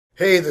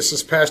Hey, this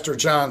is Pastor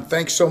John.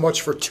 Thanks so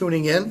much for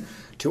tuning in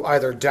to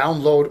either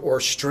download or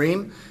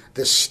stream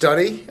this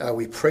study.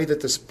 We pray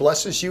that this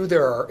blesses you.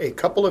 There are a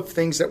couple of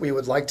things that we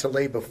would like to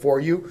lay before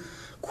you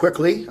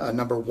quickly.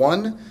 Number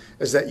one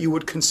is that you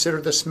would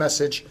consider this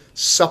message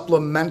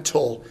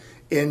supplemental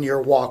in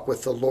your walk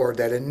with the Lord,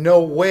 that in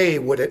no way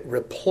would it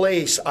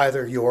replace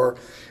either your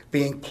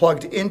being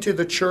plugged into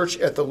the church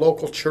at the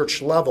local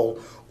church level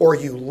or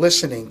you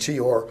listening to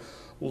your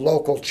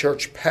local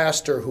church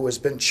pastor who has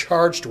been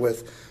charged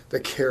with the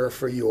care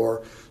for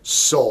your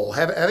soul.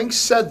 Having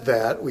said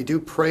that, we do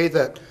pray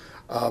that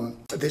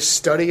this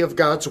study of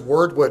God's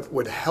Word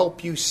would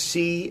help you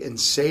see and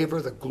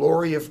savor the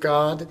glory of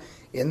God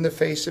in the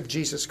face of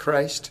Jesus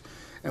Christ.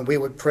 And we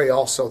would pray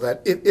also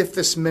that if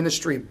this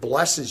ministry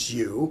blesses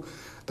you,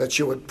 that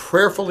you would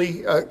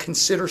prayerfully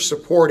consider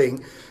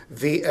supporting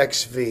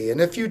VXV.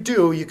 And if you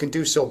do, you can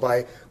do so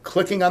by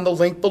clicking on the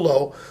link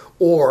below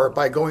or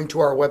by going to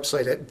our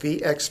website at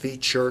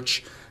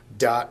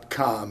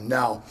vxvchurch.com.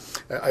 Now,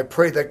 I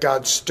pray that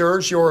God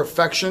stirs your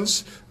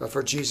affections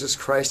for Jesus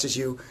Christ as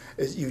you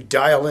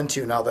dial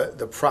into now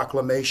the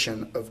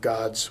proclamation of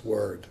God's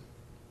Word.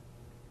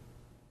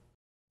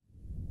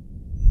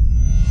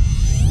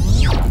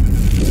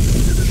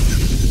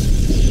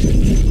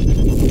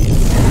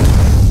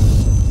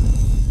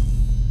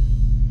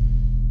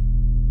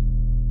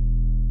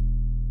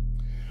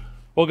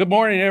 Well, good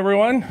morning,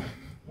 everyone. Good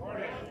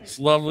morning. It's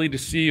lovely to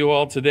see you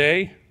all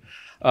today.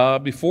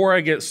 Before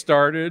I get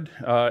started,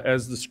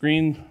 as the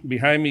screen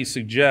behind me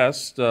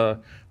suggests,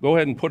 go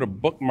ahead and put a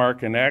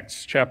bookmark in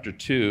Acts chapter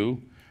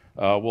 2.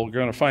 We're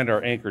going to find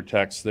our anchor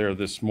text there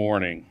this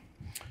morning.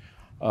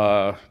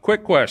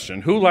 Quick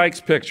question. Who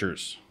likes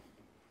pictures?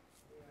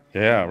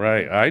 Yeah,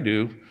 right. I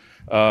do.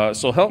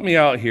 So help me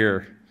out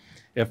here.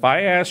 If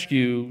I ask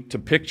you to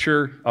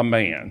picture a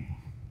man,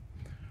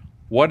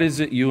 what is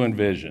it you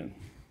envision?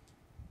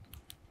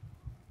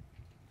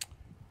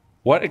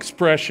 What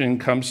expression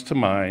comes to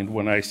mind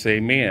when I say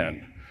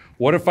man?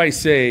 What if I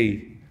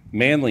say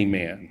manly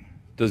man?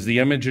 Does the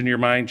image in your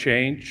mind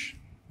change?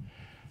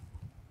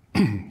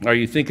 Are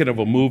you thinking of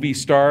a movie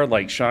star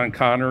like Sean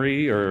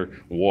Connery or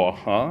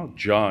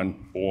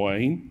John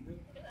Boyne?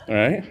 All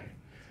right?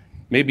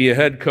 Maybe a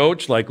head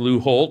coach like Lou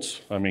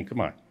Holtz. I mean,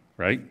 come on,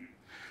 right?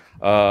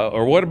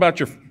 Or what about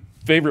your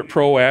favorite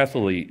pro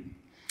athlete?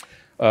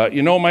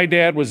 My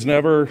dad was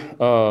never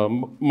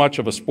much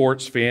of a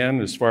sports fan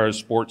as far as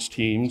sports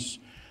teams.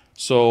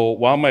 So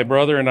while my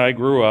brother and I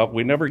grew up,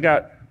 we never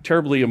got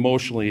terribly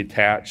emotionally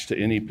attached to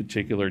any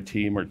particular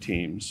team or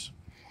teams.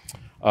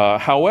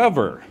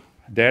 However,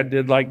 Dad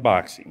did like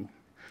boxing.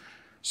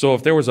 So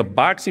if there was a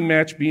boxing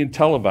match being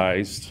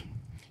televised,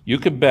 you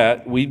could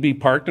bet we'd be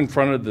parked in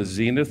front of the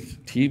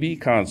Zenith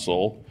TV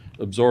console,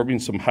 absorbing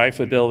some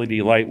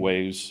high-fidelity light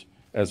waves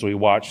as we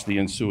watched the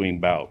ensuing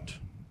bout.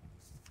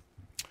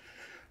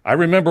 I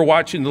remember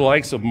watching the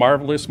likes of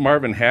Marvelous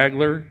Marvin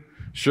Hagler,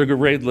 Sugar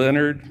Ray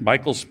Leonard,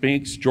 Michael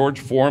Spinks, George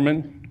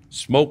Foreman,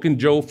 Smokin'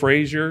 Joe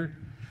Frazier,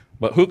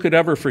 but who could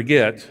ever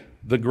forget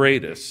the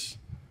greatest?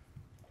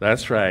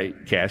 That's right,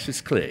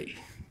 Cassius Clay.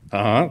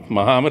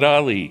 Muhammad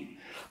Ali.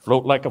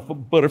 Float like a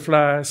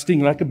butterfly, sting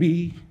like a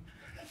bee.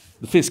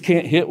 The fist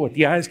can't hit what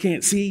the eyes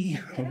can't see.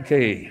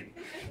 Okay.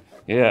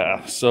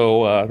 Yeah,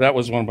 so that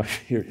was one of my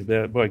favorite.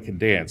 That boy could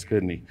dance,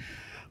 couldn't he?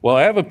 Well,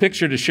 I have a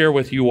picture to share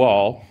with you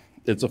all.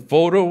 It's a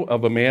photo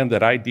of a man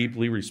that I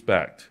deeply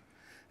respect.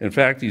 In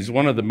fact, he's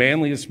one of the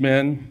manliest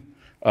men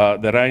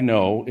that I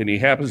know, and he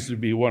happens to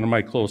be one of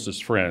my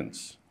closest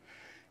friends.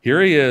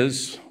 Here he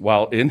is,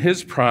 while in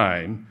his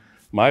prime,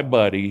 my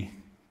buddy,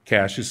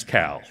 Cassius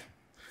Cal.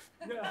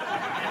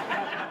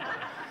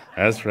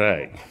 That's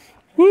right.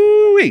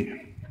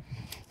 Woo-wee!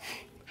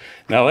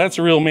 Now that's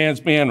a real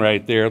man's man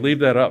right there.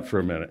 Leave that up for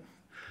a minute.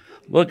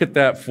 Look at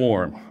that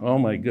form. Oh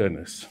my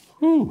goodness.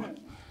 Whew.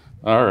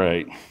 All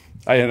right.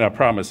 I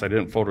promise I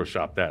didn't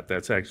Photoshop that.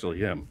 That's actually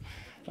him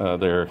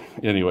there.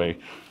 Anyway,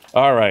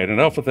 all right,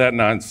 enough with that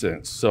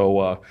nonsense.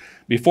 So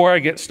before I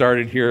get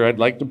started here, I'd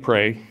like to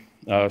pray.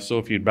 So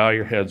if you'd bow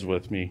your heads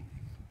with me.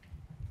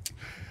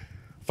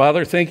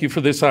 Father, thank you for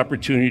this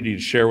opportunity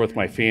to share with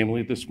my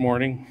family this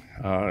morning.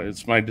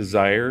 It's my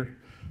desire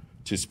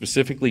to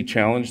specifically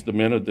challenge the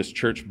men of this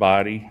church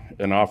body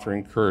and offer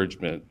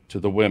encouragement to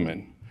the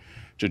women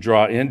to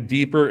draw in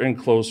deeper and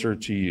closer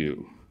to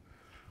you.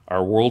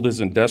 Our world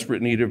is in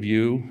desperate need of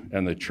you,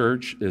 and the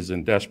church is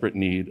in desperate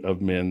need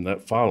of men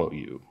that follow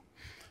you.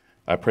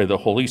 I pray the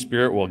Holy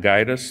Spirit will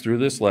guide us through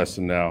this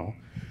lesson now,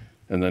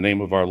 in the name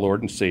of our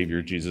Lord and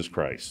Savior, Jesus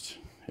Christ.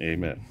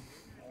 Amen.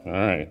 All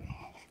right.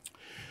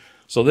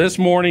 So this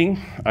morning,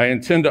 I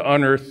intend to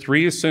unearth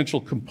three essential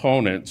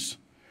components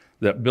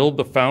that build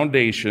the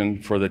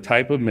foundation for the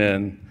type of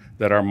men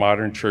that our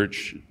modern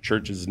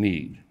churches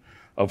need,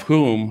 of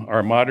whom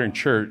our modern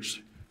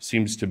church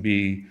seems to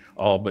be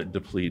all but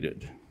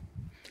depleted.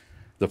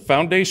 The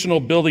foundational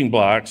building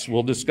blocks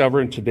we'll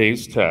discover in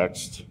today's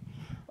text.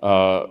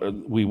 These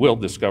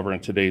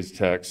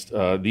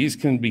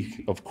can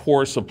be, of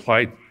course,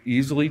 applied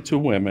easily to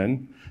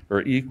women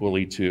or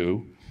equally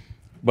to,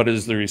 but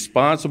is the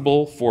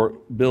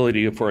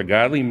responsibility for a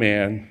godly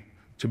man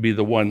to be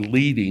the one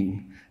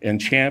leading and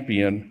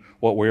champion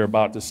what we're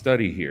about to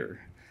study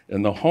here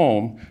in the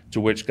home to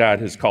which God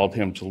has called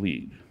him to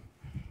lead.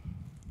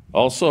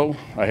 Also,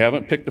 I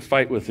haven't picked a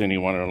fight with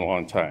anyone in a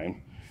long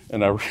time,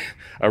 and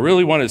I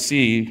really want to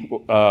see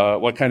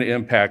what kind of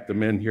impact the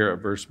men here at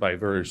Verse by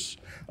Verse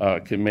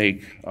can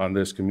make on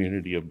this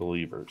community of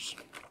believers.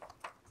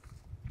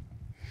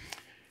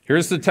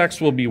 Here's the text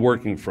we'll be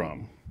working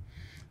from.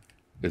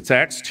 It's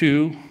Acts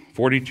 2,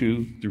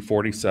 42 through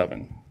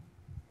 47,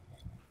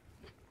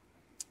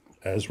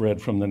 as read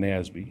from the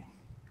NASB.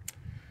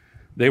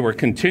 They were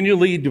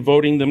continually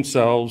devoting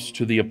themselves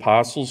to the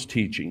apostles'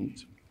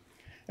 teachings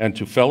and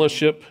to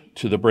fellowship,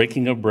 to the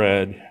breaking of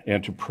bread,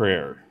 and to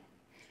prayer.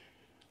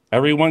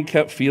 Everyone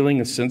kept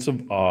feeling a sense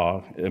of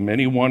awe, and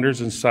many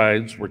wonders and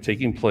signs were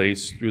taking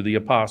place through the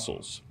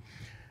apostles.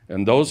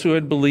 And those who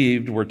had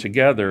believed were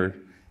together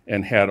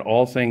and had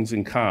all things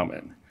in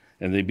common.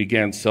 And they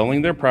began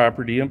selling their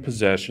property and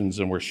possessions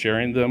and were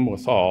sharing them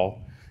with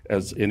all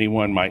as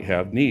anyone might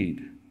have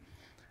need.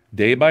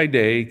 Day by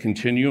day,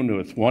 continuing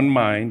with one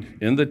mind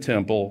in the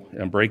temple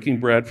and breaking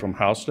bread from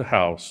house to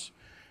house,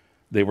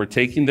 they were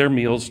taking their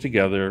meals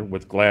together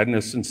with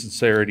gladness and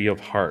sincerity of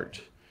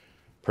heart,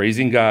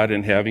 praising God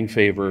and having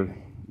favor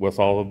with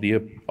all of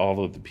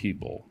the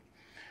people.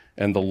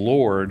 And the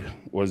Lord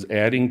was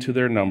adding to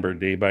their number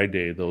day by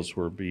day those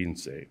who were being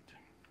saved.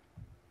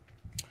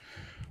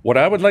 What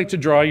I would like to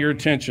draw your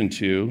attention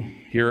to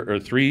here are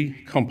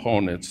three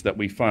components that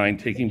we find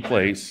taking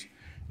place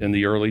in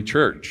the early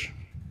church.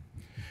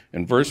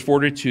 In verse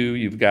 42,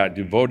 you've got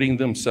devoting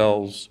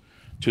themselves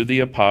to the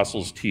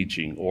apostles'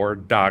 teaching or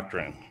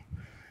doctrine.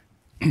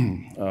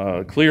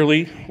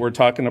 Clearly, we're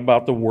talking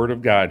about the Word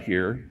of God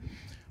here.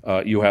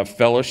 You have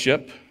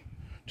fellowship,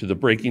 to the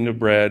breaking of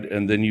bread,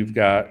 and then you've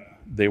got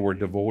they were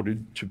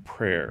devoted to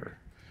prayer.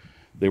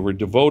 They were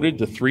devoted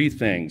to three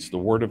things: the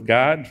Word of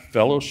God,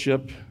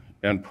 fellowship,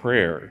 and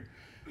prayer.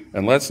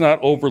 And let's not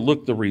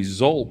overlook the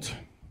result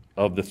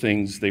of the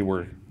things they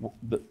were,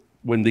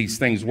 when these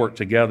things worked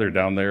together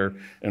down there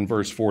in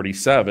verse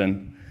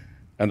 47.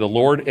 And the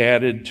Lord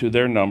added to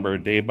their number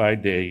day by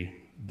day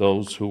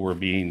those who were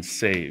being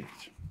saved.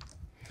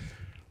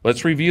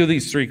 Let's review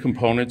these three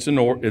components in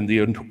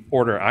the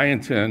order I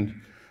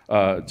intend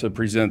to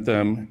present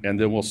them, and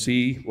then we'll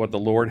see what the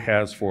Lord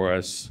has for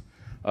us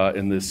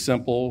in this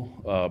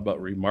simple but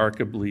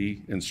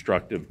remarkably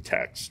instructive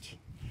text.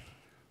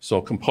 So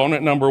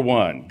component number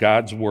one,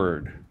 God's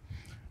Word.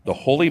 The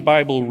Holy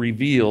Bible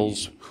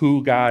reveals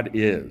who God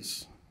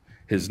is,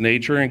 his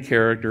nature and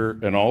character,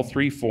 and all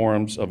three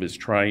forms of his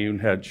triune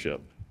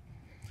headship.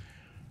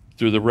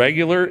 Through the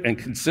regular and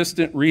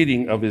consistent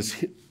reading of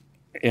his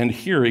and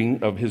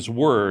hearing of his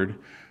Word,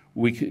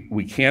 we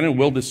can and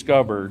will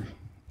discover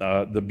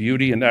the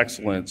beauty and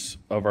excellence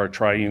of our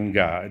triune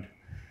God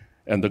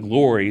and the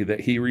glory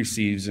that he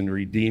receives in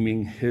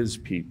redeeming his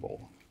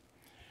people.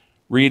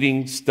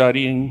 Reading,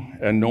 studying,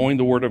 and knowing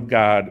the Word of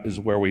God is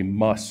where we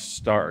must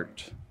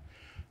start.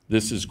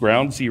 This is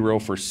ground zero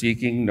for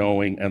seeking,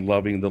 knowing, and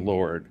loving the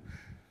Lord.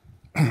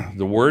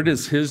 The Word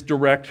is his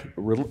direct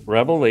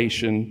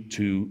revelation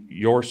to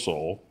your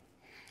soul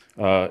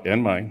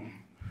and mine.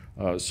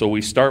 So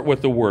we start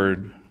with the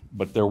Word,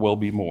 but there will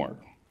be more.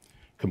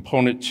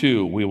 Component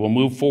two, we will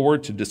move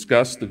forward to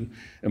discuss the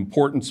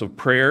importance of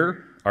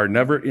prayer, our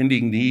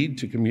never-ending need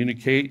to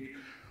communicate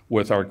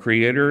with our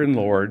Creator and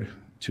Lord,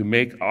 to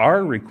make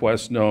our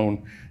requests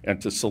known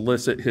and to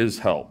solicit his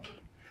help,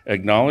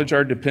 acknowledge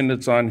our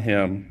dependence on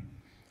him,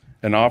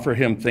 and offer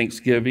him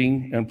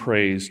thanksgiving and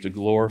praise to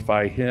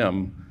glorify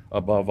him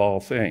above all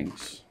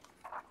things.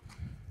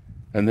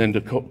 And then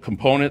to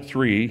component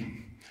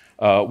three,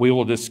 we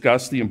will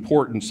discuss the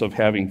importance of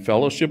having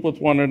fellowship with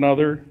one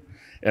another,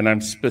 and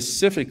I'm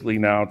specifically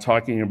now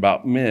talking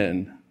about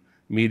men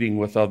meeting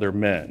with other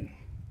men.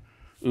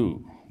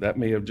 Ooh, that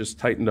may have just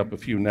tightened up a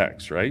few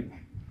necks, right?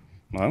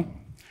 Huh?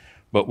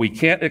 But we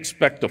can't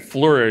expect to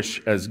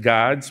flourish as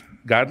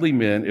godly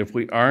men if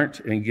we aren't,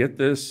 and get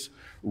this,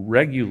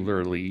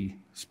 regularly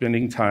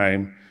spending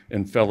time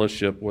in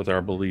fellowship with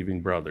our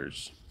believing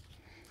brothers.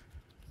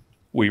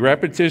 When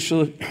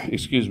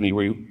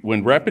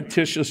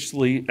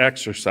repetitiously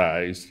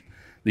exercised,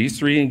 these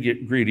three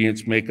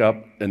ingredients make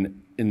up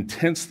an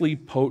intensely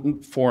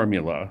potent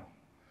formula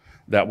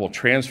that will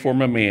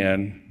transform a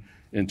man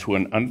into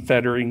an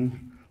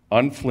unfettering,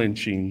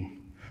 unflinching,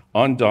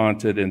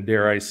 undaunted, and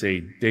dare I say,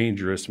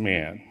 dangerous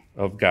man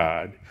of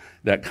God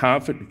that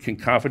can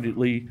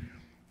confidently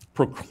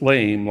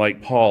proclaim,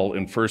 like Paul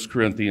in 1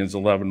 Corinthians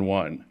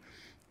 11:1,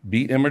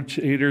 be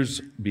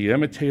imitators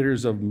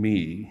of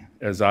me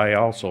as I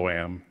also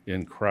am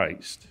in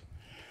Christ.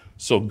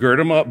 So gird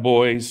them up,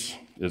 boys.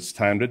 It's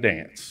time to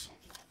dance.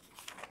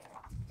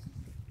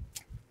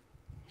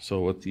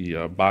 So with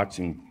the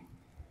boxing,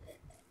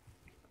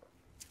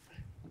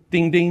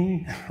 ding,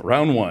 ding,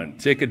 round one.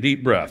 Take a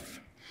deep breath.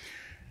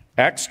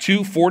 Acts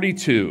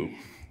 2:42,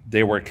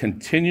 they were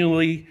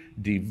continually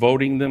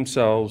devoting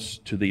themselves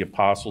to the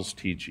apostles'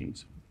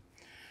 teachings.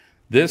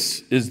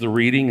 This is the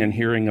reading and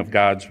hearing of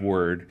God's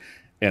word.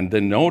 And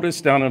then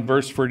notice down in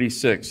verse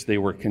 46, they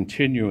were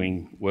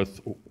continuing with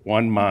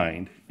one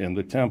mind in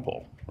the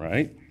temple,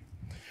 right?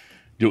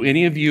 Do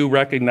any of you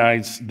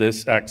recognize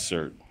this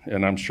excerpt?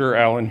 And I'm sure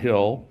Alan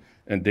Hill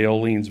and Dale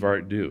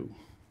Leansvart do.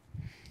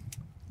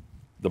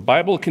 The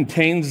Bible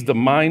contains the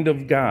mind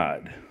of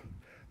God,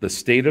 the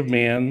state of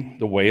man,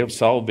 the way of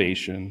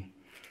salvation,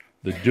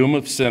 the doom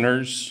of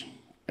sinners,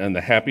 and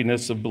the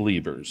happiness of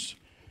believers.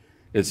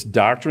 Its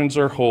doctrines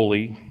are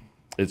holy,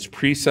 its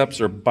precepts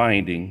are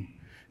binding,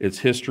 its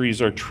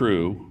histories are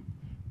true,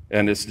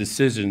 and its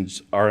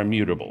decisions are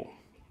immutable.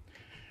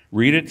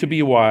 Read it to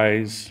be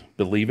wise,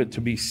 believe it to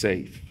be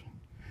safe,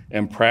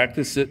 and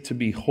practice it to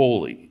be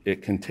holy.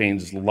 It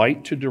contains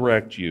light to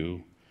direct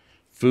you,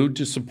 food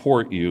to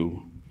support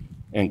you,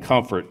 and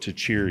comfort to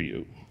cheer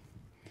you.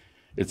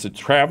 It's a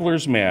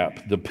traveler's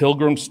map, the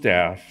pilgrim's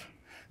staff,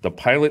 the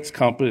pilot's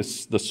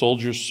compass, the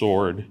soldier's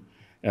sword,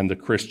 and the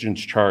Christian's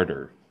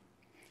charter.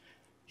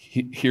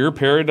 Here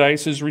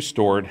paradise is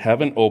restored,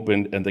 heaven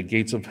opened, and the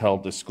gates of hell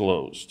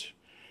disclosed.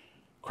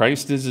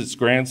 Christ is its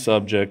grand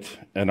subject,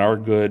 and our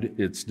good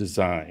its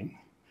design,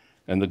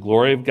 and the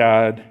glory of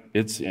God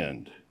its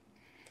end.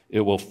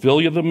 It will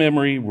fill you the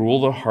memory, rule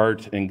the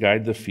heart, and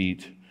guide the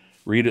feet.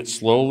 Read it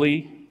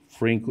slowly,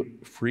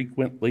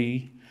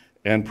 frequently,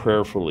 and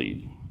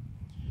prayerfully.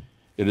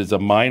 It is a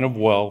mine of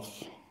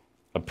wealth,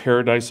 a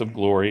paradise of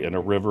glory, and a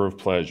river of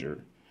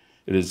pleasure.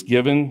 It is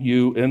given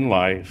you in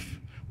life,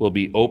 will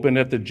be open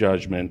at the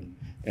judgment,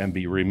 and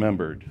be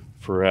remembered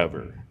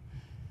forever.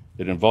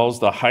 It involves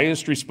the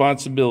highest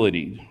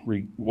responsibility,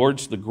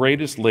 rewards the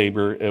greatest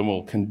labor, and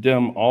will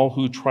condemn all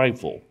who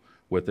trifle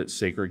with its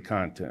sacred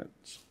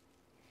contents.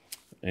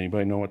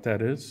 Anybody know what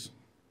that is?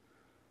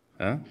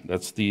 Huh?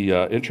 That's the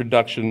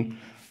introduction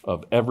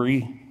of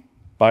every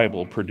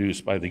Bible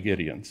produced by the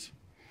Gideons.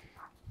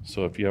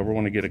 So if you ever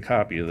want to get a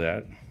copy of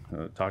that,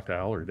 talk to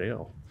Al or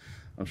Dale.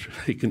 I'm sure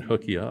they can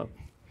hook you up.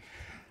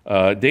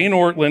 Dane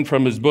Ortlund,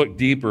 from his book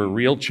Deeper,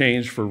 Real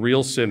Change for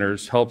Real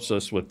Sinners, helps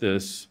us with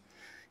this.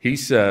 He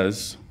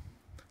says,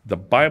 the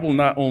Bible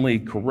not only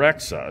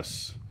corrects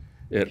us,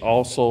 it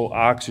also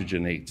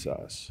oxygenates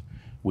us.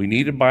 We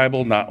need a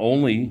Bible not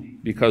only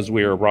because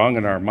we are wrong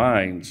in our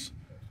minds,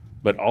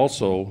 but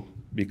also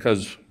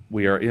because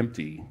we are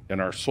empty in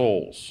our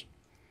souls.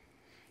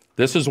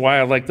 This is why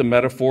I like the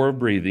metaphor of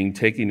breathing.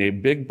 Taking a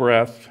big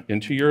breath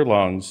into your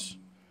lungs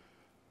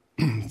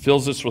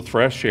fills us with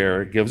fresh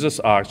air, gives us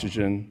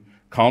oxygen,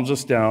 calms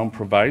us down,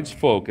 provides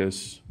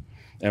focus,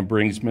 and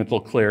brings mental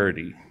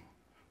clarity.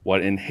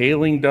 What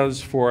inhaling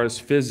does for us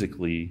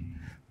physically,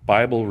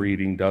 Bible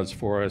reading does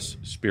for us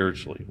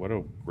spiritually. What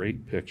a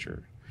great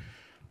picture.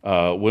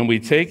 When we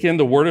take in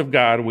the Word of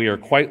God, we are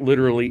quite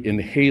literally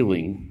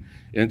inhaling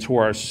into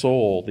our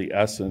soul the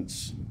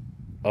essence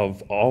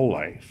of all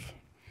life.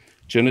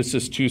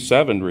 Genesis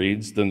 2:7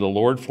 reads, "Then the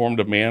Lord formed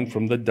a man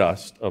from the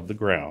dust of the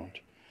ground,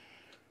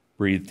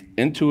 breathed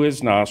into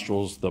his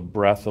nostrils the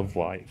breath of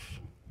life,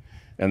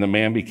 and the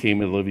man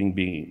became a living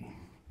being."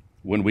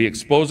 When we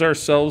expose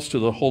ourselves to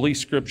the holy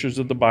scriptures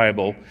of the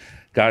Bible,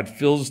 God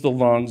fills the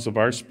lungs of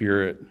our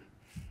spirit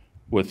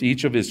with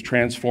each of his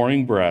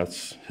transforming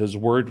breaths. His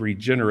word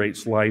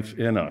regenerates life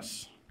in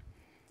us.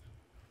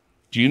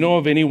 Do you know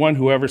of anyone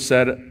who ever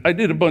said, "I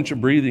did a bunch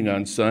of breathing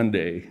on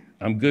Sunday,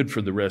 I'm good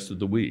for the rest of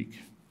the week"?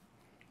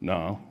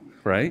 No,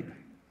 right?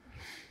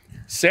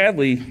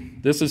 Sadly,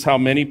 this is how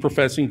many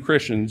professing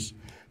Christians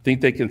think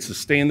they can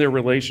sustain their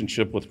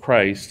relationship with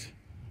Christ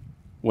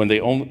when the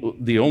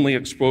only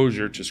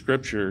exposure to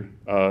Scripture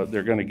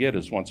they're going to get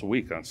is once a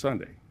week on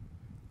Sunday,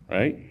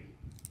 right?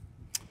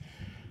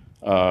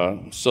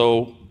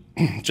 So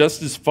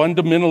just as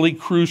fundamentally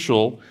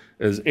crucial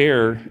as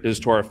air is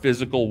to our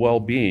physical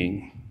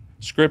well-being,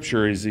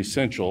 Scripture is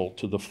essential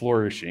to the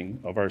flourishing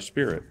of our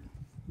spirit.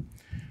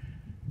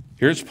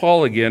 Here's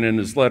Paul again in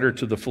his letter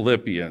to the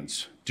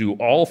Philippians. "Do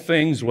all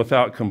things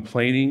without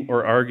complaining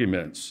or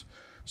arguments,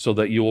 so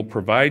that you will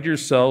provide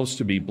yourselves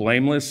to be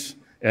blameless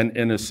and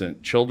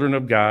innocent, children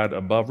of God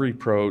above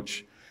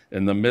reproach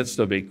in the midst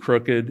of a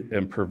crooked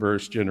and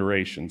perverse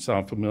generation."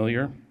 Sound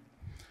familiar?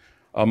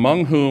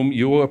 "Among whom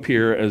you will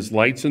appear as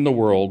lights in the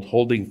world,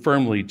 holding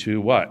firmly to"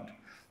 what?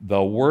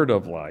 "The word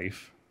of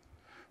life,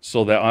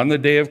 so that on the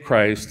day of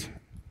Christ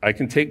I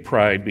can take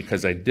pride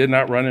because I did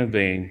not run in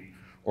vain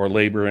or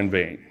labor in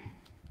vain."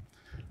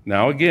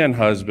 Now again,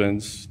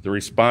 husbands, the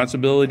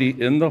responsibility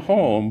in the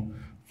home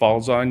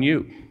falls on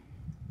you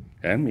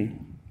and me,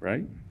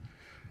 right?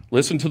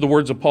 Listen to the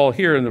words of Paul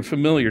here in the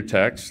familiar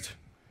text,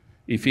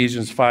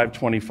 Ephesians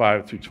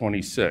 5:25 through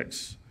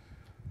 26.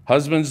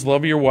 "Husbands,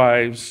 love your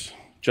wives,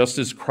 just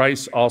as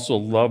Christ also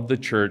loved the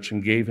church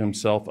and gave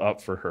himself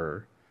up for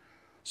her,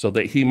 so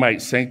that he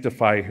might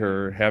sanctify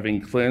her,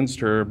 having cleansed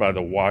her by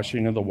the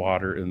washing of the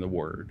water in the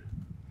word.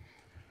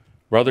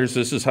 Brothers,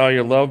 this is how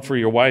you love for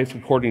your wife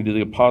according to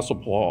the Apostle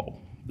Paul."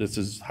 This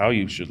is how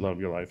you should love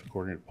your wife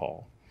according to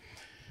Paul.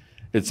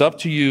 "It's up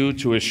to you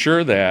to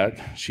assure that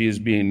she is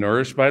being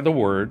nourished by the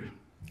word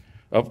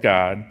of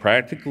God."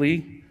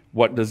 Practically,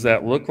 what does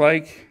that look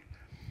like?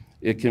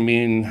 It can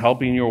mean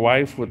helping your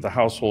wife with the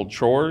household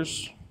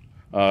chores,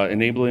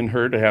 enabling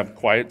her to have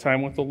quiet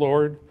time with the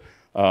Lord.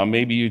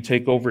 Maybe you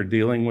take over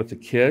dealing with the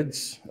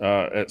kids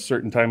at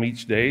certain time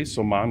each day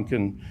so mom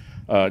can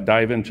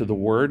dive into the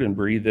Word and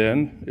breathe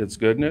in its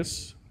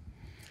goodness.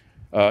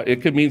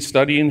 It could mean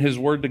studying His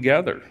Word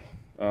together.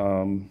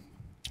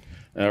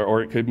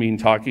 Or it could mean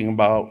talking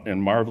about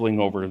and marveling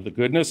over the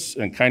goodness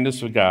and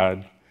kindness of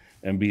God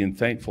and being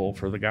thankful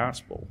for the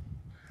gospel.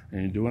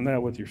 And you're doing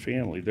that with your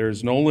family.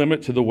 There's no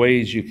limit to the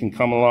ways you can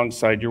come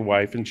alongside your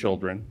wife and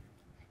children,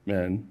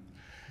 men,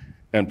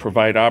 and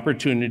provide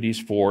opportunities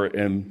for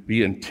and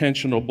be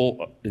intentional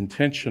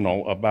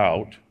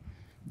about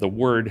the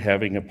Word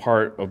having a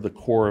part of the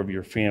core of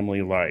your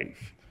family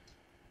life.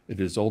 It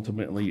is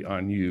ultimately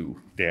on you,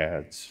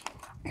 dads.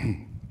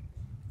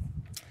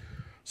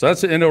 So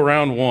that's the end of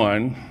round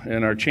one,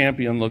 and our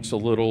champion looks a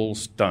little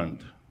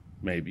stunned,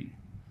 maybe,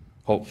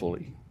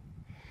 hopefully.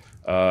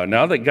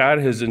 Now that God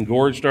has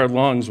engorged our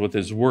lungs with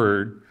His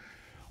Word,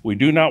 we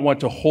do not want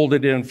to hold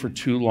it in for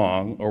too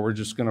long, or we're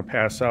just going to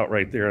pass out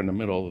right there in the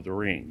middle of the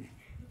ring,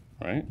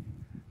 right?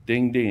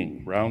 Ding,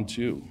 ding, round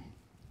two.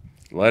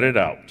 Let it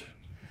out.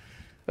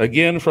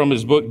 Again, from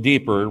his book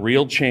Deeper,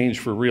 Real Change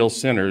for Real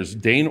Sinners,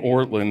 Dane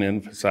Ortlund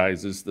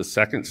emphasizes the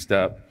second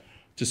step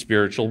to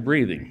spiritual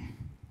breathing,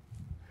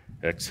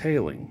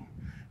 exhaling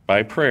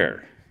by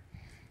prayer.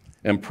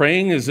 And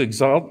praying is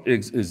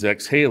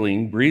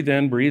exhaling, breathe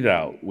in, breathe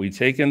out. We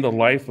take in the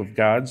life of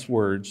God's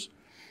words,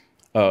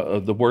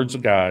 of the words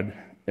of God,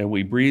 and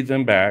we breathe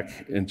them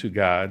back into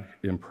God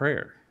in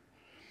prayer.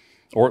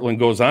 Ortlund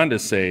goes on to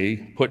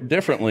say, put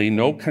differently,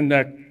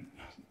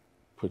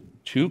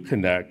 to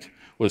connect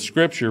with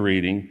Scripture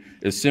reading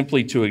is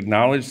simply to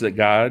acknowledge that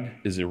God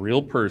is a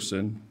real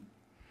person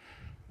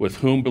with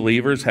whom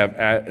believers have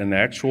an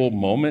actual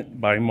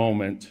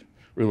moment-by-moment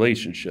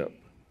relationship.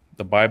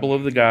 The Bible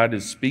of the God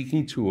is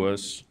speaking to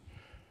us.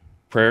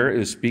 Prayer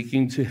is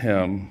speaking to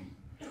Him.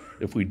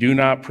 If we do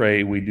not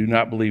pray, we do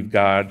not believe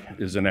God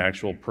is an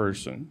actual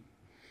person.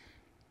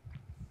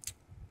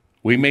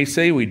 We may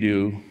say we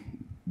do,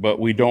 but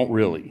we don't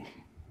really.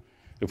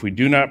 If we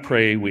do not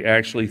pray, we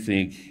actually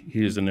think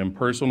He is an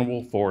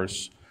impersonal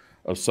force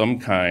of some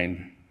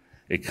kind,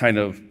 a kind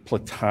of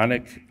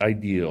platonic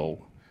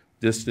ideal,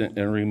 distant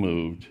and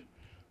removed,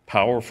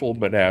 powerful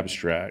but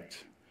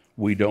abstract.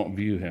 We don't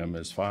view Him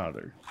as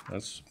Father.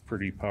 That's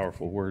pretty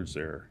powerful words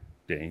there,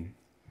 Dane.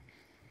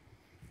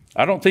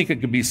 I don't think it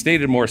could be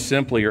stated more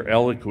simply or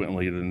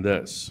eloquently than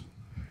this.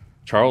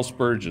 Charles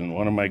Spurgeon,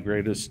 one of my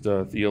greatest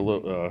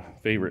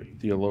favorite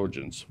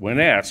theologians, when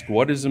asked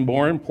what is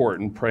more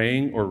important,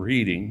 praying or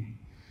reading,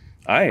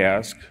 I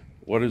ask,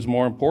 what is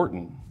more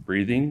important,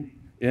 breathing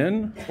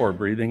in or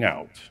breathing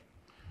out?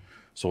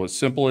 So it's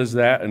simple as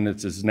that, and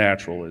it's as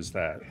natural as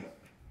that.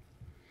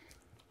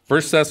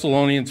 1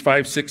 Thessalonians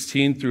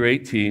 5:16 through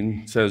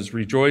 18 says,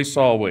 rejoice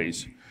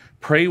always,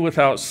 pray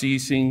without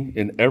ceasing,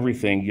 in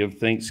everything give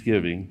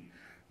thanksgiving.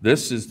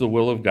 This is the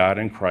will of God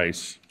in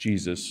Christ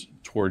Jesus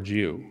towards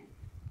you.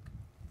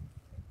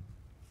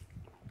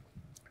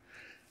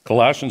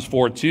 Colossians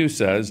 4:2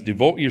 says,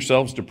 devote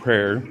yourselves to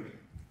prayer,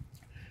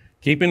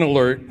 keeping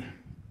alert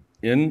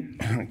in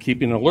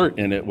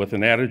it with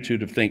an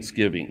attitude of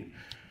thanksgiving.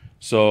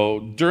 So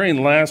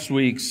during last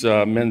week's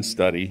men's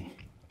study,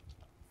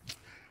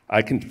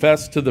 I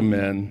confessed to the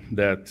men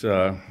that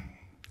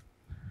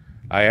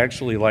I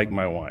actually like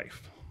my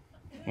wife.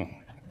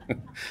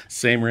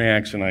 Same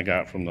reaction I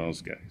got from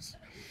those guys.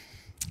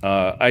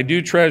 I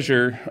do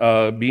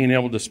treasure being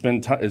able to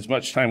spend as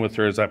much time with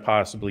her as I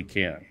possibly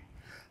can.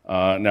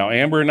 Now,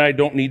 Amber and I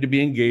don't need to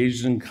be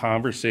engaged in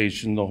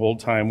conversation the whole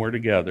time we're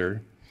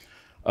together,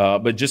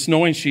 but just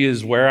knowing she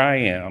is where I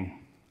am,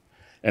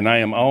 and I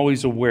am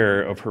always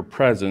aware of her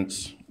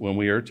presence when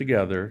we are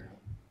together.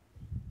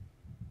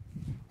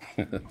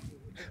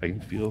 I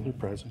can feel her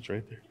presence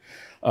right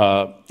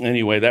there.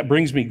 Anyway, that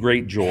brings me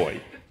great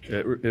joy.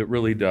 It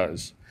really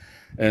does.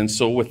 And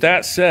so with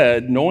that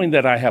said, knowing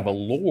that I have a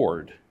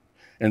Lord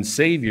and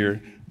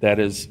Savior that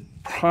is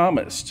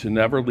promised to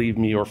never leave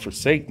me or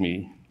forsake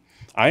me,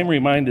 I am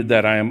reminded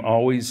that I am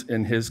always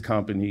in His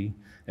company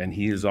and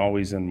He is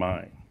always in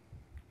mine.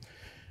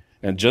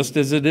 And just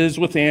as it is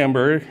with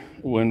Amber,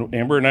 when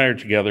Amber and I are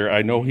together,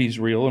 I know He's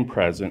real and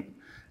present.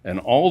 And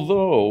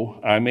although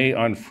I may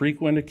on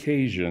frequent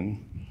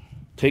occasion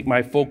take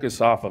my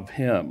focus off of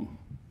Him,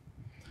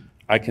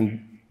 I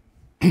can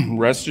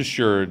rest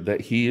assured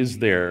that He is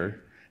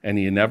there and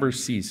He never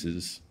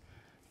ceases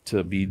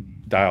to be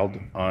dialed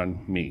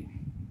on me.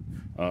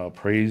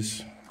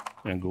 Praise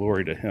and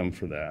glory to Him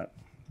for that.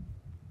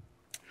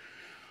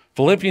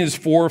 Philippians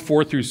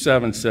 4:4 through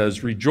 7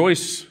 says,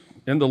 rejoice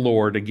in the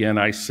Lord, again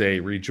I say,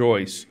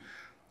 rejoice.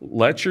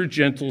 Let your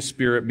gentle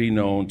spirit be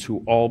known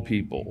to all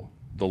people.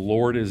 The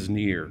Lord is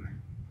near.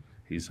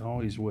 He's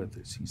always with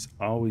us. He's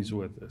always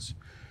with us.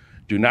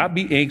 Do not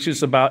be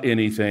anxious about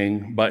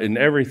anything, but in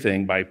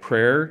everything, by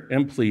prayer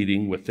and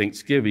pleading with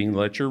thanksgiving,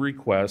 let your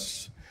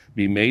requests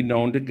be made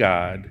known to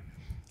God,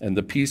 and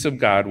the peace of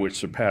God, which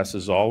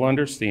surpasses all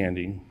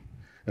understanding,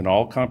 and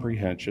all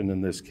comprehension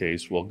in this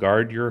case will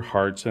guard your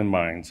hearts and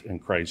minds in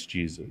Christ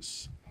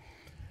Jesus.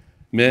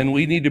 Men,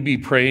 we need to be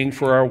praying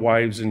for our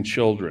wives and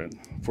children,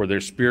 for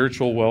their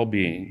spiritual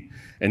well-being.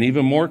 And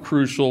even more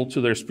crucial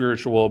to their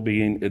spiritual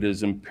well-being, it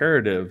is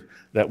imperative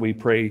that we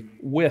pray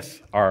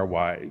with our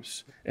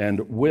wives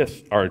and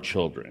with our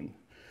children.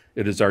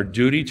 It is our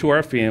duty to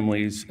our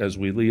families as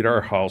we lead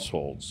our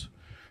households.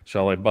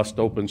 Shall I bust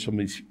open some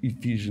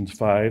Ephesians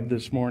 5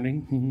 this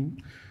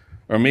morning?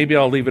 Or maybe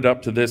I'll leave it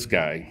up to this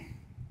guy.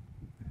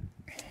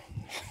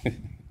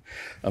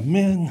 A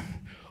man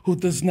who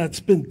does not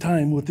spend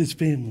time with his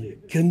family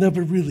can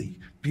never really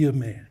be a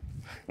man.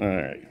 All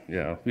right,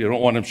 yeah, you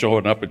don't want him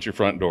showing up at your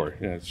front door.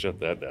 Yeah, shut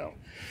that down.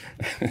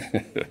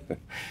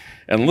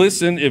 And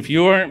listen, if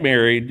you aren't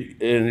married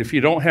and if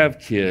you don't have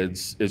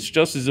kids, it's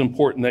just as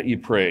important that you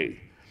pray.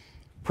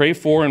 Pray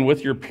for and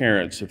with your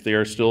parents if they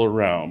are still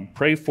around.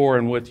 Pray for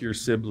and with your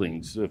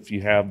siblings if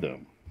you have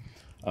them.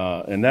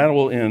 And that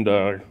will end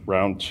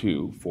round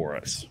 2 for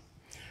us.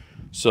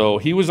 So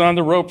he was on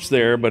the ropes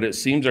there, but it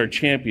seems our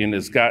champion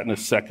has gotten a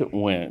second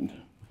wind.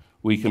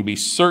 We can be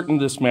certain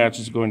this match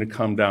is going to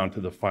come down to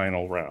the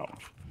final round.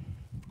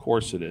 Of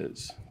course it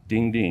is.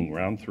 Ding, ding,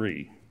 round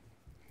 3.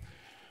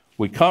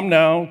 We come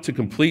now to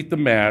complete the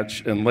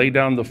match and lay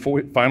down the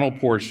final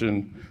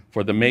portion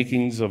for the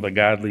makings of a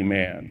godly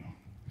man.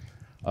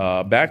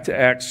 Back to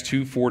Acts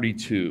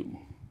 2:42.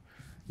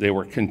 They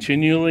were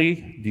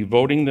continually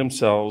devoting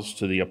themselves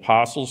to the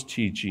apostles'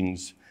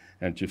 teachings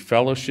and to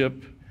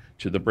fellowship,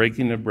 to the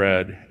breaking of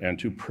bread, and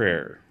to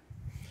prayer.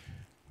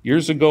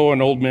 Years ago,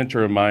 an old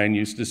mentor of mine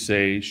used to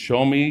say,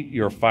 "Show me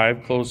your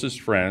 5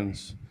 closest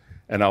friends,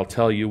 and I'll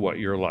tell you what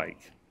you're like."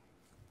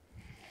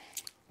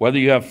 Whether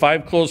you have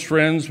 5 close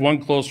friends, 1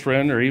 close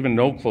friend, or even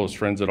no close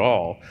friends at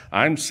all,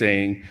 I'm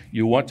saying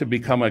you want to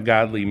become a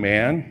godly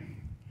man,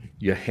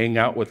 you hang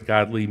out with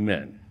godly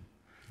men.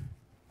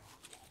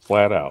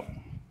 Flat out.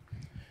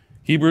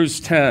 Hebrews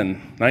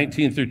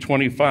 10:19 through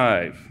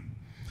 25.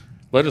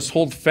 Let us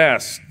hold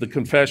fast the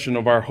confession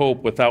of our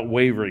hope without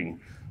wavering,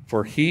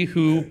 for he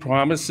who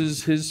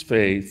promises his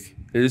faith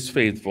is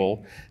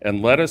faithful,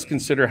 and let us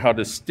consider how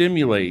to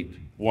stimulate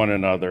one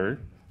another,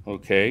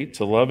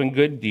 to love and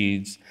good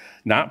deeds,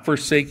 not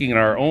forsaking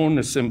our own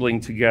assembling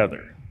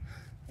together.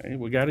 Okay?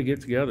 We got to get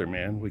together,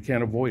 man. We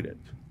can't avoid it.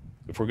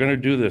 If we're going to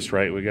do this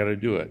right, we got to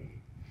do it.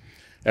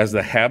 As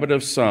the habit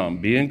of some,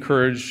 be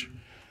encouraged,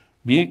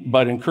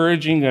 but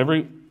encouraging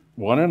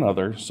one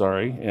another,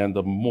 and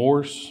the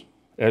more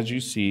as you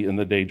see in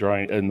the day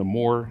drawing, and the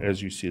more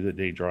as you see the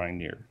day drawing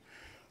near.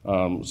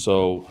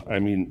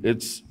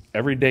 It's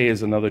every day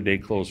is another day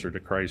closer to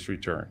Christ's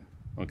return.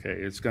 Okay,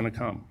 it's going to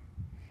come.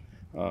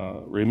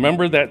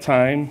 Remember that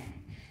time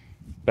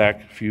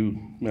back a few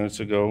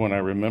minutes ago when I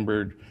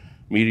remembered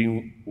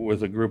meeting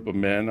with a group of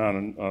men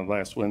on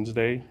last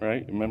Wednesday,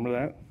 right? Remember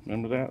that?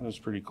 That was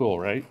pretty cool,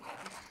 right?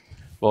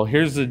 Well,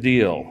 here's the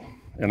deal,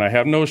 and I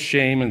have no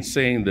shame in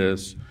saying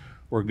this.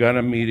 We're going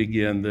to meet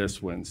again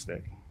this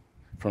Wednesday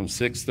from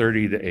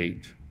 6:30 to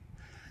 8.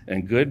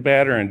 And good,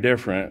 bad, or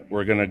indifferent,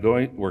 we're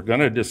going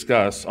to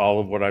discuss all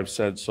of what I've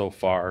said so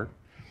far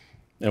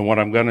and what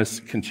I'm going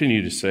to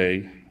continue to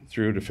say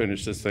through to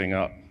finish this thing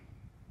up.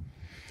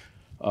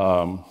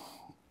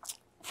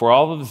 For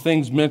all of the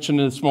things mentioned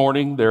this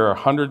morning, there are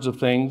hundreds of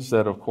things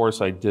that, of course,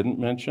 I didn't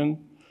mention,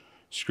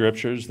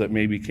 scriptures that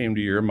maybe came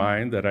to your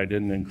mind that I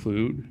didn't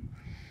include,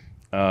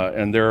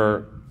 and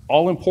they're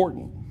all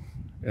important,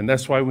 and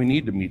that's why we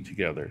need to meet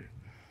together.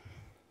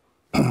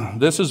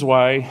 This is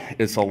why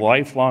it's a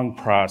lifelong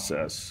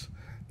process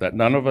that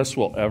none of us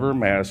will ever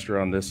master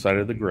on this side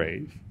of the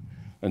grave.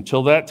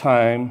 Until that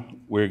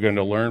time, we're going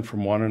to learn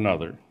from one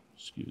another.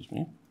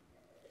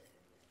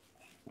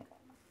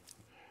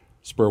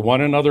 Spur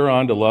one another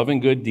on to love and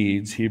good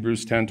deeds,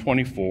 Hebrews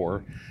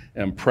 10:24,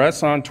 and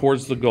press on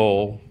towards the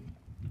goal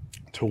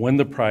to win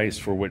the prize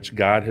for which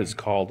God has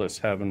called us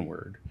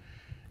heavenward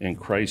in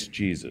Christ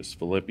Jesus,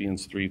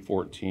 Philippians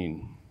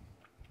 3:14.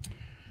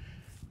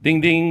 Ding,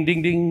 ding,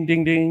 ding, ding,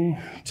 ding, ding.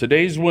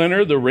 Today's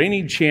winner, the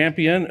reigning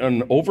champion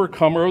and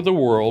overcomer of the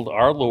world,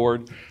 our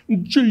Lord,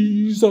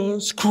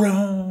 Jesus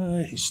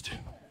Christ.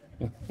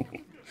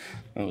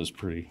 That was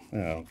pretty,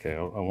 okay,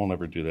 I won't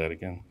ever do that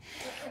again.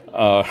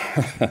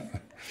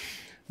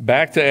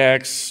 Back to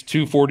Acts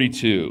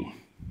 2:42.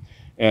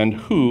 And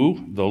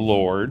who, the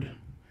Lord,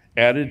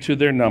 added to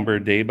their number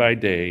day by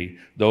day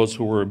those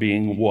who were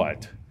being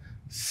what?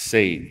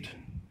 Saved.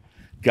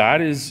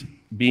 God is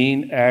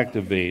being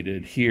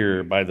activated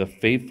here by the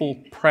faithful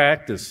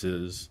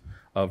practices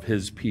of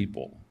his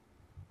people.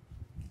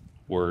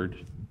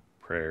 Word,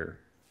 prayer,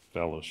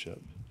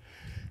 fellowship.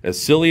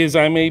 As silly as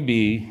I may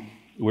be,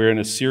 we're in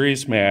a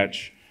serious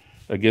match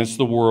against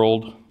the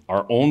world,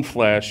 our own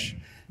flesh,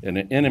 and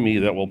an enemy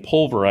that will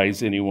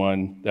pulverize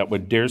anyone that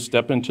would dare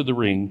step into the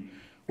ring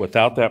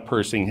without that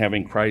person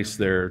having Christ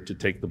there to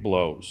take the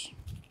blows.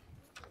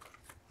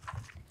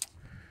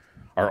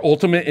 Our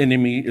ultimate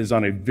enemy is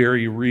on a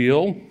very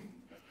real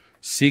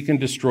seek and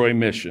destroy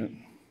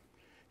mission.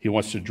 He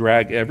wants to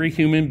drag every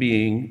human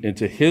being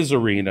into his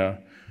arena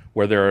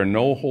where there are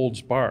no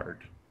holds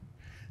barred,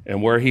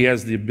 and where he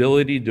has the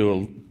ability to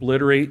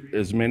obliterate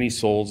as many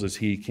souls as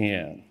he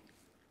can.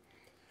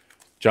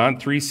 John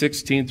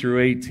 3:16 through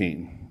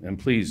 18. And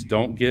please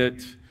don't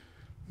get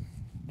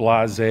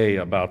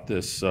blasé about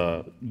this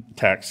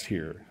text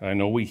here. I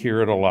know we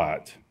hear it a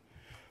lot.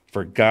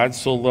 For God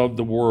so loved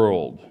the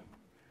world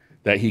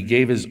that he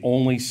gave his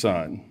only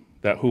Son,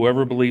 that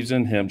whoever believes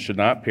in him should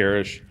not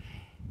perish,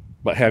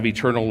 but have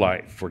eternal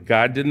life. For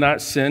God did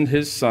not send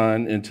his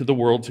Son into the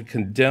world to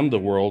condemn the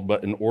world,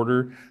 but in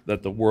order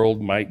that the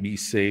world might be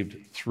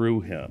saved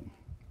through him.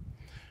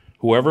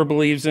 Whoever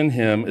believes in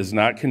him is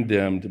not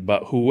condemned,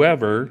 but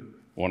whoever,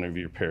 one of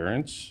your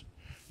parents,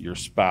 your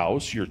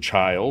spouse, your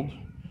child,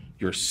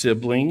 your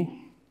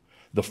sibling,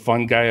 the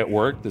fun guy at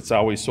work that's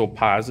always so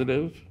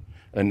positive,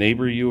 a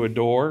neighbor you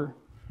adore,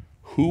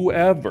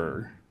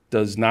 whoever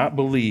does not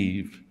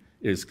believe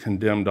is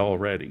condemned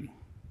already.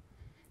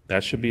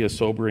 That should be a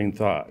sobering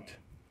thought,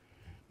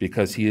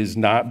 because he is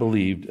not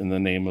believed in the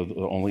name of the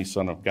only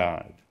Son of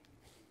God.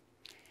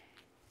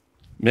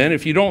 Men,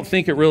 if you don't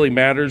think it really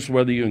matters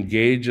whether you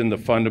engage in the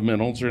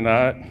fundamentals or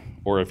not,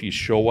 or if you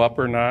show up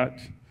or not,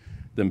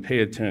 then pay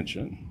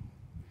attention.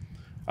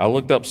 I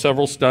looked up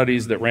several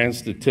studies that ran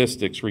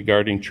statistics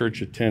regarding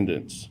church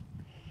attendance.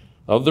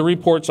 Of the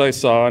reports I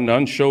saw,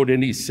 none showed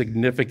any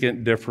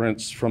significant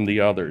difference from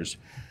the others,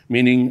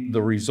 meaning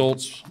the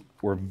results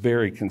were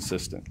very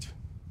consistent.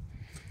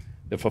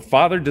 If a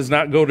father does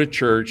not go to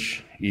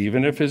church,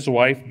 even if his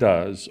wife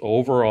does,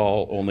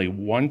 overall, only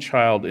one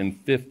child in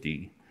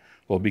 50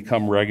 will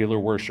become regular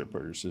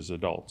worshipers as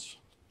adults.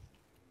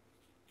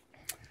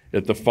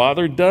 If the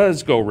father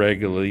does go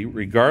regularly,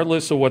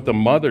 regardless of what the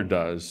mother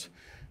does,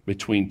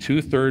 between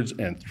 2/3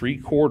 and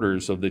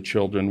 3/4 of the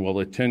children will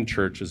attend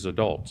church as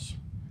adults.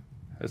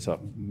 That's a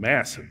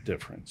massive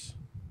difference.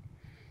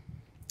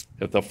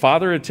 If the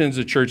father attends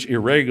the church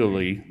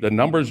irregularly, the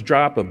numbers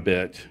drop a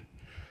bit,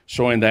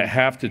 showing that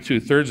 1/2 to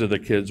 2/3 of the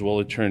kids will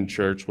attend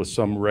church with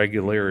some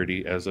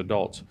regularity as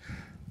adults.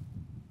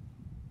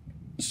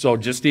 So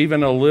just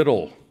even a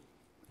little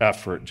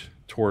effort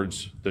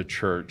towards the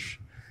church,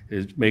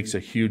 it makes a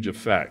huge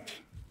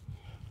effect.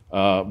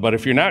 But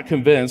if you're not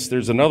convinced,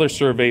 there's another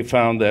survey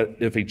found that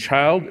if a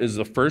child is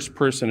the first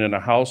person in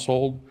a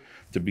household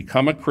to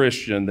become a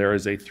Christian, there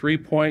is a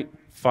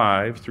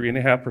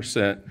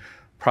 3.5%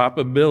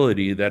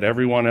 probability that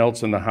everyone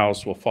else in the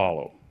house will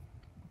follow.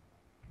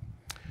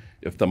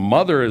 If the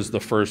mother is the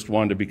first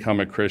one to become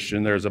a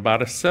Christian, there's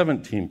about a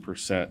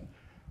 17%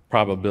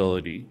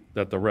 probability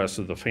that the rest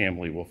of the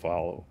family will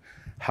follow.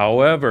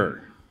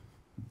 However,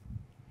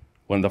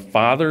 when the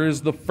father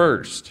is the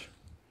first,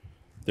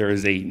 there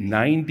is a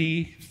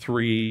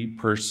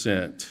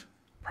 93%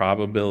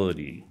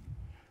 probability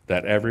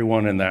that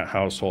everyone in that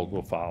household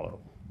will follow.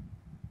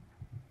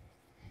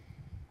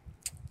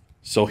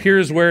 So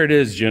here's where it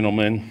is,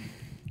 gentlemen.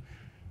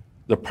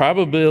 The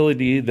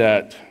probability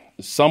that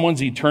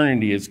someone's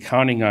eternity is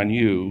counting on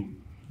you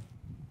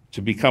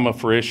to become a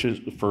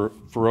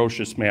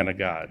ferocious man of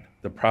God.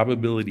 The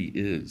probability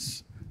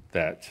is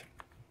that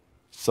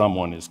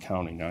someone is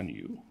counting on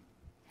you.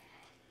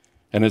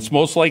 And it's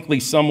most likely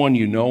someone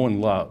you know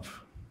and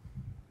love.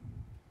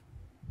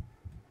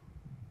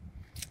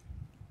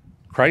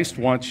 Christ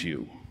wants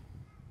you.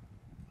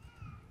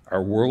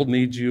 Our world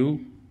needs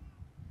you.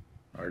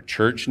 Our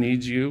church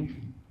needs you.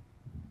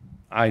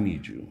 I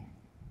need you.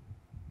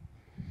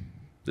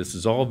 This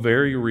is all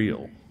very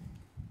real.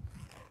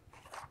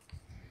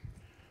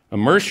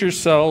 Immerse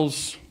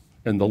yourselves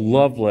in the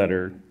love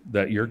letter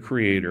that your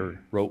Creator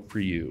wrote for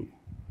you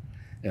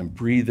and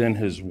breathe in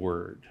His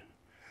word.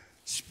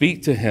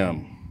 Speak to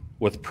Him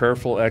with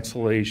prayerful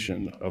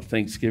exhalation of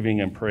thanksgiving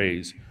and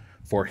praise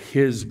for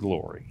His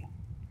glory.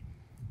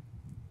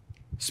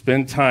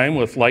 Spend time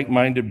with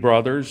like-minded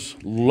brothers,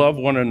 love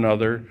one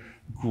another,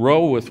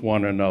 grow with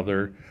one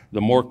another.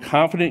 The more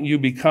confident you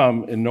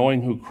become in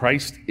knowing who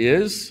Christ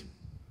is,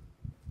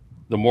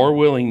 the more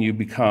willing you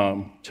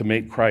become to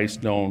make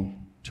Christ known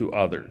to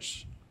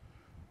others.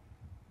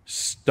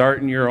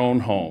 Start in your own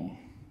home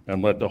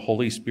and let the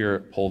Holy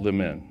Spirit pull them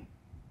in.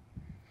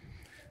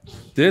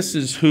 This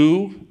is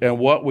who and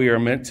what we are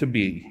meant to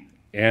be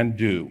and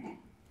do.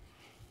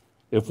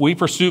 If we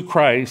pursue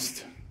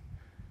Christ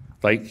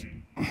like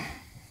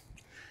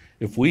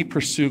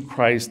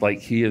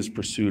He has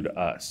pursued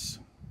us,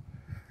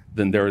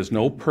 then there is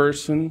no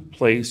person,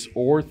 place,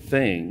 or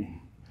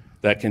thing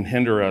that can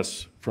hinder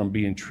us from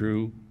being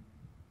true,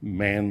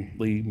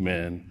 manly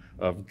men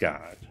of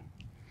God.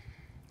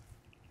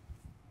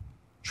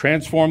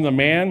 Transform the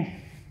man,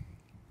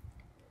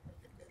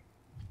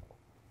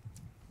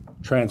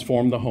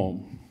 transform the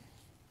home.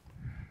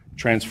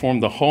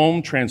 Transform the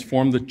home,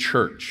 transform the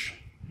church.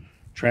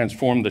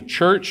 Transform the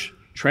church,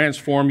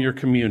 transform your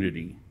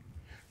community.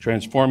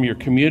 Transform your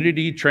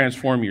community,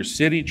 transform your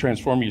city,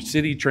 transform your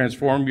city,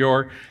 transform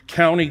your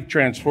county,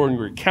 transform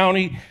your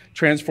county,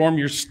 transform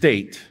your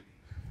state.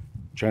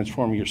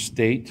 Transform your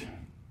state,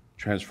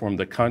 transform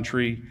the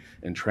country,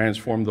 and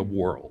transform the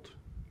world.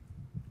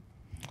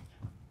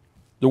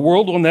 The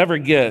world will never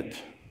get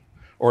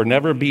or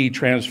never be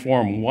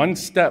transformed one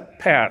step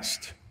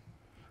past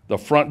the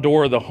front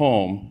door of the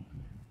home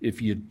if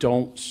you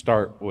don't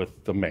start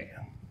with the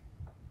man.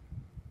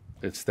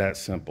 It's that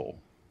simple.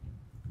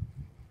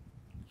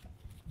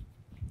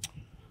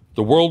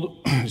 The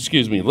world,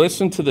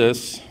 listen to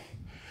this.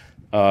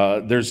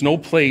 There is no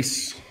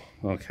place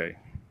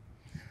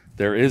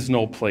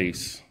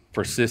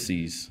for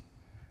sissies,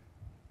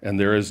 and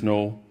there is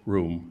no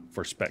room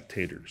for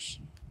spectators.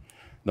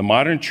 The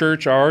modern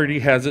church already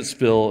has its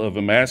fill of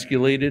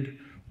emasculated,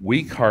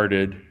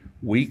 weak-hearted,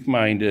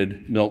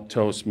 weak-minded,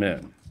 milquetoast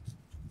men.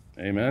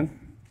 Amen?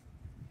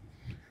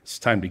 It's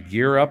time to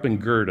gear up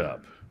and gird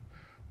up.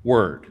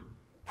 Word,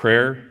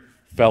 prayer,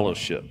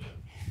 fellowship.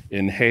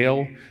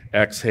 Inhale,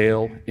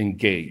 exhale,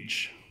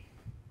 engage.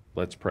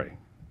 Let's pray.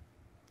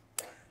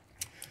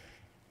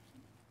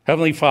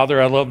 Heavenly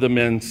Father, I love the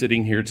men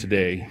sitting here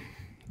today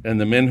and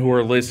the men who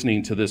are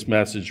listening to this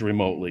message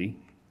remotely.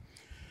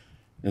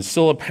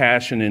 Instill a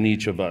passion in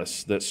each of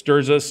us that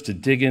stirs us to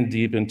dig in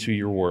deep into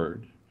your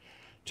word,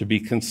 to be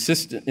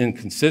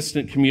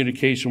consistent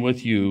communication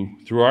with you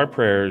through our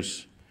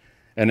prayers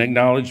and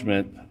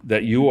acknowledgement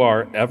that you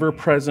are ever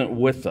present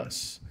with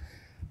us.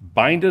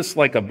 Bind us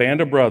like a band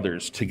of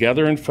brothers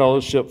together in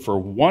fellowship for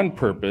one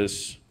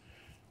purpose,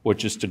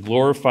 which is to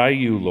glorify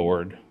you,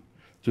 Lord,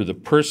 through the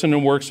person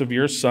and works of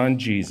your Son,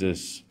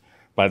 Jesus.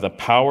 By the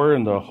power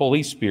and the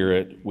Holy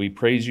Spirit, we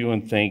praise you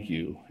and thank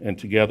you. And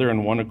together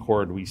in one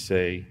accord, we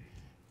say,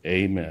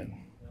 amen.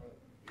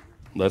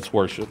 Let's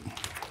worship.